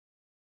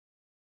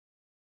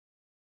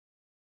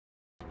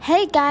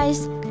Hey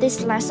guys,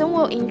 this lesson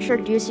will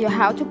introduce you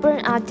how to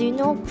burn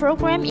Arduino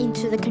program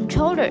into the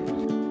controller.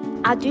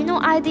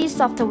 Arduino IDE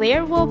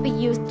software will be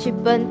used to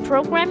burn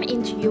program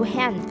into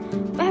uHand.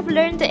 We have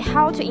learned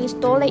how to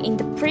install it in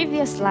the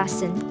previous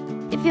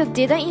lesson. If you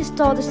didn't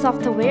install the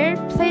software,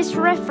 please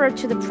refer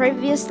to the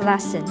previous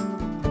lesson.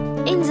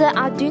 Insert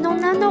Arduino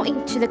Nano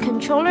into the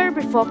controller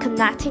before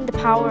connecting the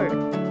power.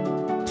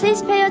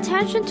 Please pay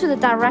attention to the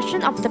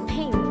direction of the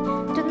pin.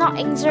 Do not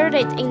insert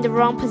it in the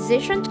wrong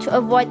position to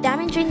avoid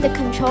damaging the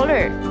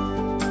controller.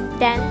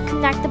 Then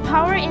connect the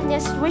power and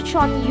then switch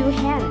on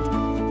uHand.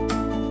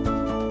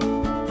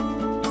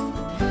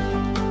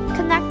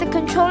 Connect the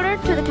controller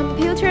to the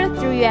computer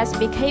through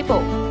USB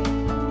cable.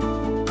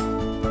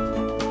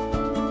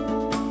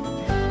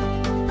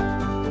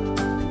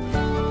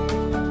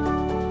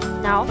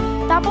 Now,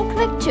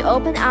 double-click to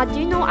open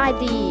Arduino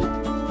IDE.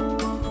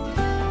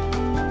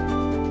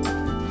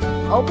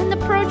 Open the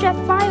project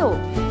file.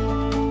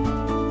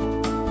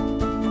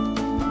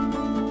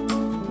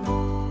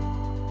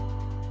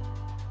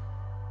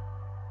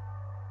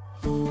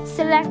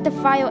 Select the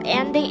file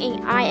ending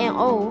in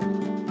INO.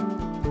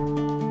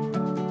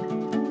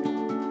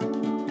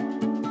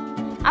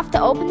 After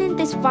opening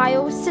this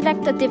file,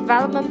 select the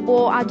development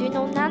board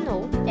Arduino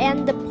Nano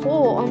and the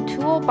port on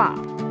toolbar.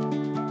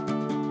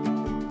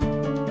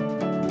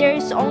 There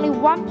is only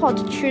one port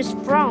to choose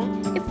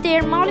from. If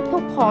there are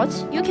multiple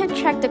ports, you can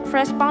check the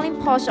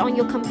corresponding ports on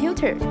your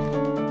computer.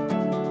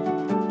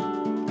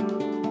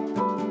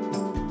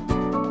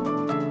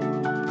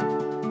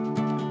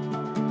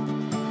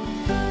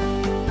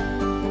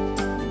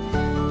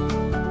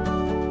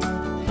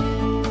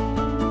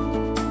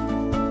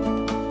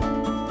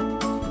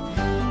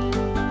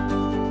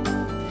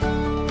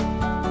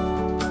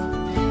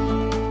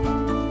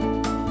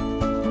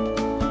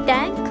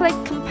 Then click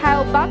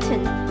Compile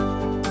button.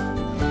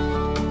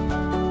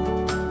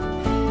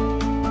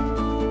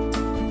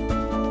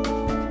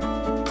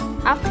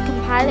 After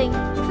compiling,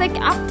 click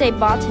Update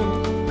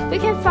button. We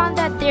can find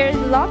that there is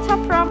lots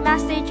of prompt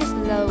messages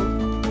low.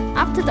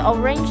 After the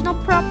original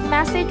prompt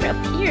message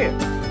appears,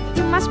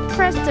 you must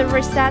press the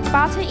Reset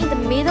button in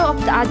the middle of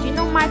the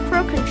Arduino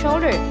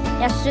microcontroller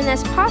as soon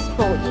as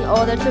possible in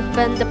order to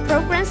burn the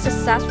program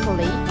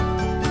successfully.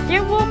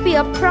 There will be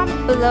a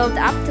prompt below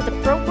after the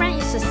program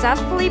is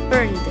successfully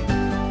burned.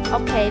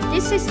 Okay,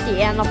 this is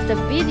the end of the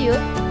video.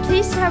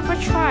 Please have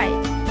a try.